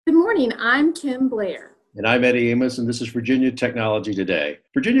morning. I'm Kim Blair. And I'm Eddie Amos, and this is Virginia Technology Today.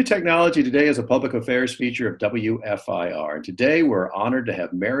 Virginia Technology Today is a public affairs feature of WFIR. And today we're honored to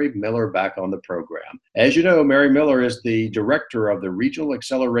have Mary Miller back on the program. As you know, Mary Miller is the director of the Regional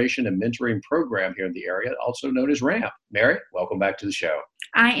Acceleration and Mentoring Program here in the area, also known as RAMP. Mary, welcome back to the show.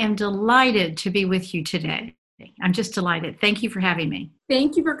 I am delighted to be with you today. I'm just delighted. Thank you for having me.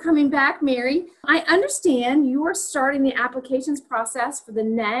 Thank you for coming back, Mary. I understand you are starting the applications process for the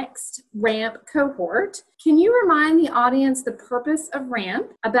next RAMP cohort. Can you remind the audience the purpose of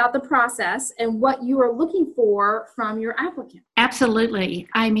RAMP, about the process, and what you are looking for from your applicant? Absolutely.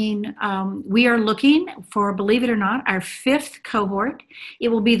 We are looking for, believe it or not, our fifth cohort. It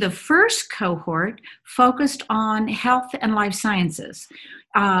will be the first cohort focused on health and life sciences.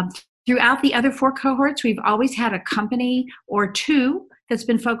 Throughout the other four cohorts, we've always had a company or two that's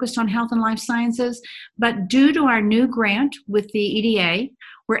been focused on health and life sciences, but due to our new grant with the EDA,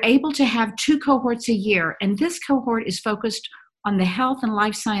 we're able to have two cohorts a year, and this cohort is focused on the health and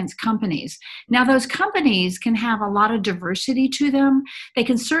life science companies. Now, those companies can have a lot of diversity to them. They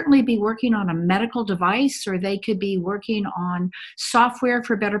can certainly be working on a medical device, or they could be working on software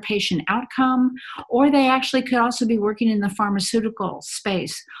for better patient outcome, or they actually could also be working in the pharmaceutical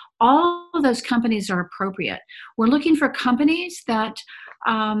space. All of those companies are appropriate. We're looking for companies that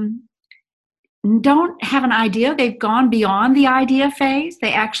don't have an idea. They've gone beyond the idea phase.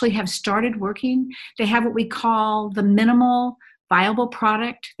 They actually have started working. They have what we call the minimal viable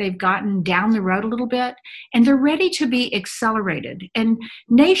product. They've gotten down the road a little bit, and they're ready to be accelerated. And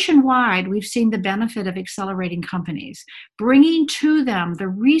nationwide, we've seen the benefit of accelerating companies, bringing to them the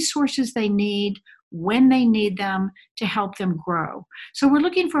resources they need when they need them to help them grow. So we're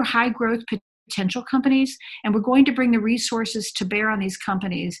looking for high growth potential companies, and we're going to bring the resources to bear on these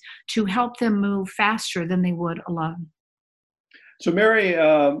companies to help them move faster than they would alone. So Mary,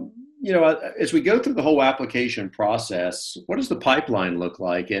 as we go through the whole application process, what does the pipeline look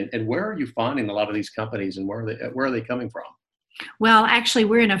like, and where are you finding a lot of these companies, and where are they coming from? Well, actually,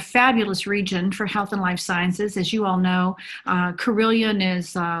 we're in a fabulous region for health and life sciences. As you all know, Carilion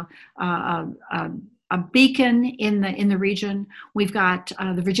is a beacon in the region. We've got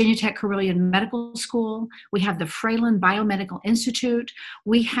the Virginia Tech Carilion Medical School. We have the Fralin Biomedical Institute.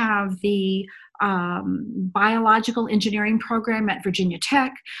 We have the biological engineering program at Virginia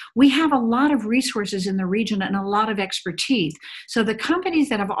Tech. We have a lot of resources in the region and a lot of expertise. So the companies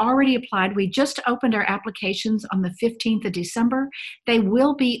that have already applied, we just opened our applications on the 15th of December. They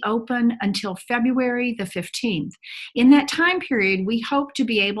will be open until February the 15th. In that time period, we hope to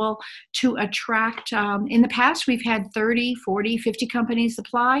be able to attract, in the past, we've had 30, 40, 50 companies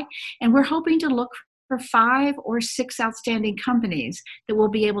apply, and we're hoping to look for 5 or 6 outstanding companies that we'll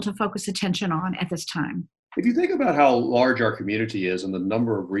be able to focus attention on at this time. If you think about how large our community is and the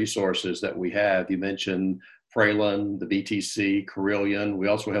number of resources that we have, you mentioned Fralin, the VTC, Carilion. We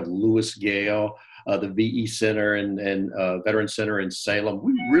also have Lewis Gale, the VE Center and Veteran Center in Salem.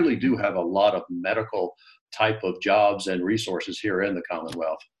 We really do have a lot of medical type of jobs and resources here in the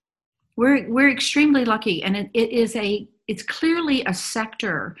Commonwealth. We're extremely lucky, and it's clearly a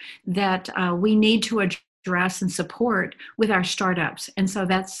sector that we need to address and support with our startups, and so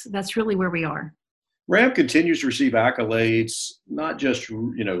that's really where we are. RAMP continues to receive accolades, not just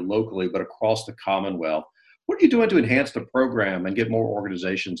locally, but across the Commonwealth. What are you doing to enhance the program and get more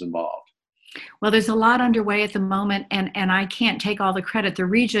organizations involved? Well, there's a lot underway at the moment, and I can't take all the credit. The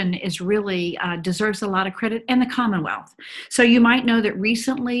region is really deserves a lot of credit, and the Commonwealth. So you might know that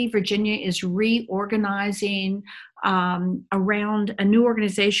recently Virginia is reorganizing around a new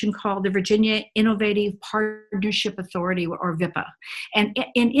organization called the Virginia Innovative Partnership Authority, or VIPA. And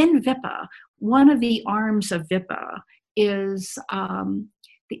in VIPA, one of the arms of VIPA is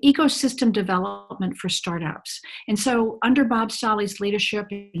the ecosystem development for startups. And so under Bob Stolley's leadership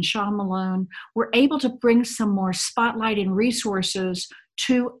and Sean Malone, we're able to bring some more spotlight and resources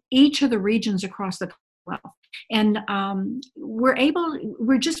to each of the regions across the Commonwealth. And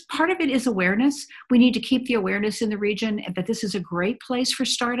we're just, part of it is awareness. We need to keep the awareness in the region that this is a great place for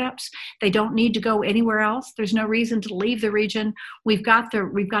startups. They don't need to go anywhere else. There's no reason to leave the region. We've got the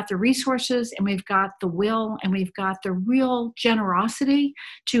resources, and we've got the will, and we've got the real generosity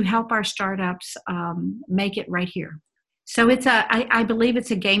to help our startups make it right here. So I believe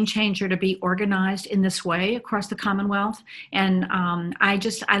it's a game changer to be organized in this way across the Commonwealth. And I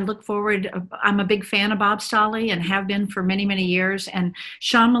look forward. I'm a big fan of Bob Stolley and have been for many, many years. And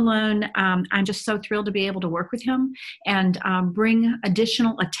Sean Malone, I'm just so thrilled to be able to work with him and bring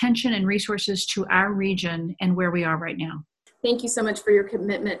additional attention and resources to our region and where we are right now. Thank you so much for your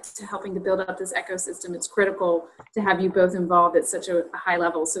commitment to helping to build up this ecosystem. It's critical to have you both involved at such a high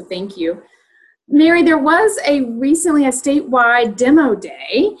level, so thank you. Mary, there was recently a statewide demo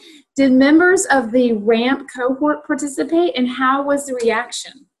day. Did members of the RAMP cohort participate, and how was the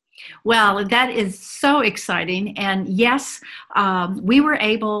reaction? Well, that is so exciting. And yes, we were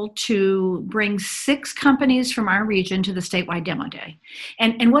able to bring 6 companies from our region to the statewide demo day.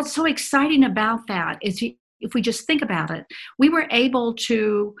 And what's so exciting about that is if we just think about it, we were able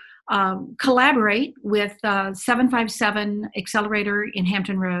to collaborate with 757 Accelerator in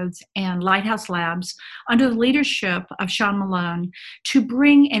Hampton Roads and Lighthouse Labs under the leadership of Sean Malone to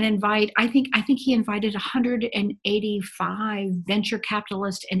bring and invite, I think he invited 185 venture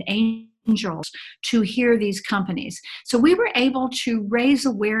capitalists and angels to hear these companies. So we were able to raise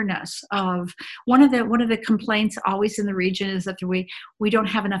awareness of one of the complaints always in the region is that we don't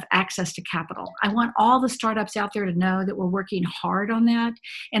have enough access to capital. I want all the startups out there to know that we're working hard on that.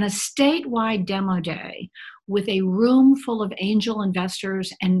 And a statewide demo day with a room full of angel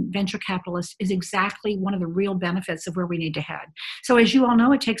investors and venture capitalists is exactly one of the real benefits of where we need to head. So as you all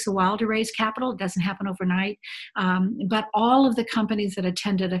know, it takes a while to raise capital. It doesn't happen overnight. But all of the companies that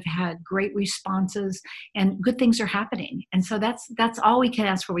attended have had great responses and good things are happening. And so that's all we can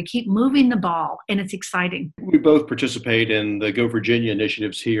ask for. We keep moving the ball and it's exciting. We both participate in the Go Virginia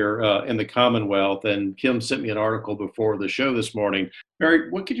initiatives here in the Commonwealth. And Kim sent me an article before the show this morning. Mary,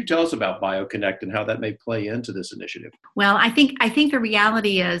 what could you tell us about BioConnect and how that may play into this initiative? Well, I think the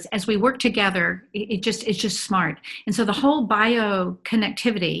reality is, as we work together, it's just smart. And so the whole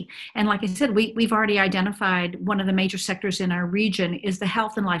bioconnectivity, and like I said, we've already identified one of the major sectors in our region is the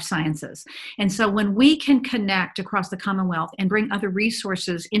health and life sciences. And so when we can connect across the Commonwealth and bring other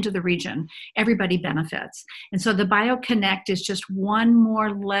resources into the region, everybody benefits. And so the BioConnect is just one more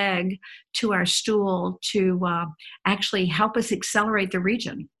leg to our stool to actually help us accelerate the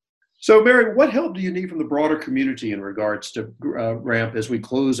region. So, Mary, what help do you need from the broader community in regards to RAMP as we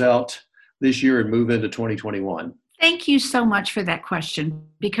close out this year and move into 2021? Thank you so much for that question,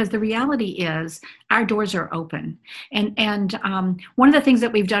 because the reality is our doors are open. And one of the things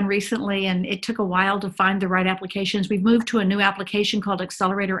that we've done recently, and it took a while to find the right applications, we've moved to a new application called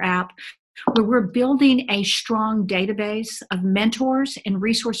Accelerator App, where we're building a strong database of mentors and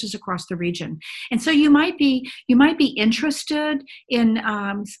resources across the region. And so you might be interested in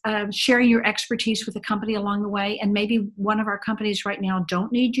sharing your expertise with a company along the way, and maybe one of our companies right now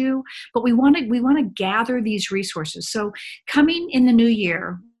don't need you, but we want to gather these resources. So coming in the new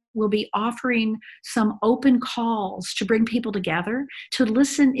year, we'll be offering some open calls to bring people together to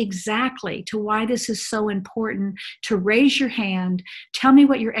listen exactly to why this is so important, to raise your hand, tell me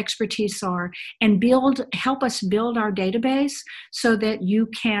what your expertise are, and help us build our database so that you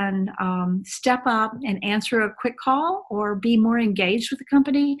can step up and answer a quick call or be more engaged with the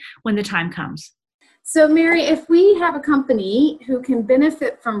company when the time comes. So Mary, if we have a company who can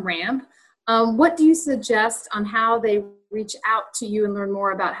benefit from RAMP, what do you suggest on how they reach out to you and learn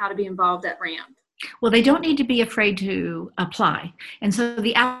more about how to be involved at RAMP? Well, they don't need to be afraid to apply. And so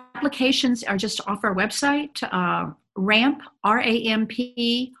the applications are just off our website, RAMP,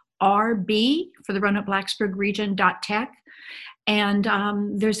 R-A-M-P-R-B for the Roanoke-Blacksburg region.tech. And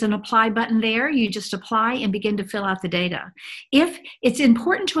there's an apply button there. You just apply and begin to fill out the data. If it's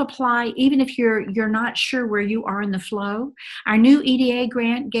important to apply, even if you're not sure where you are in the flow, our new EDA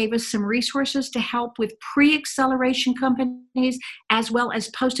grant gave us some resources to help with pre-acceleration companies as well as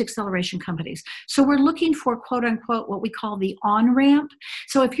post-acceleration companies. So we're looking for, quote unquote, what we call the on-ramp.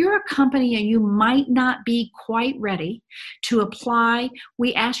 So if you're a company and you might not be quite ready to apply,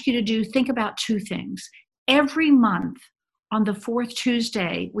 we ask you to think about 2 things. Every month, on the 4th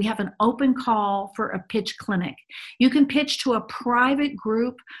Tuesday, we have an open call for a pitch clinic. You can pitch to a private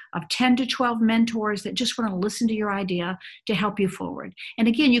group of 10 to 12 mentors that just want to listen to your idea to help you forward. And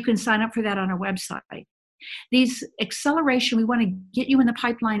again, you can sign up for that on our website. These acceleration, we want to get you in the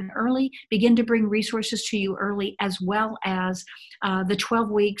pipeline early, begin to bring resources to you early, as well as the 12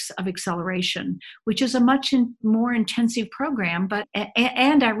 weeks of acceleration, which is a much more intensive program,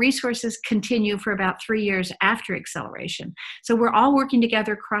 and our resources continue for about 3 years after acceleration. So we're all working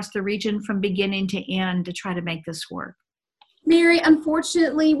together across the region from beginning to end to try to make this work. Mary,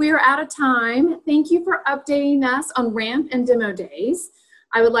 unfortunately, we are out of time. Thank you for updating us on RAMP and demo days.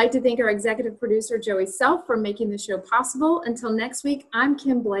 I would like to thank our executive producer, Joey Self, for making the show possible. Until next week, I'm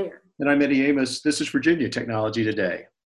Kim Blair. And I'm Eddie Amos. This is Virginia Technology Today.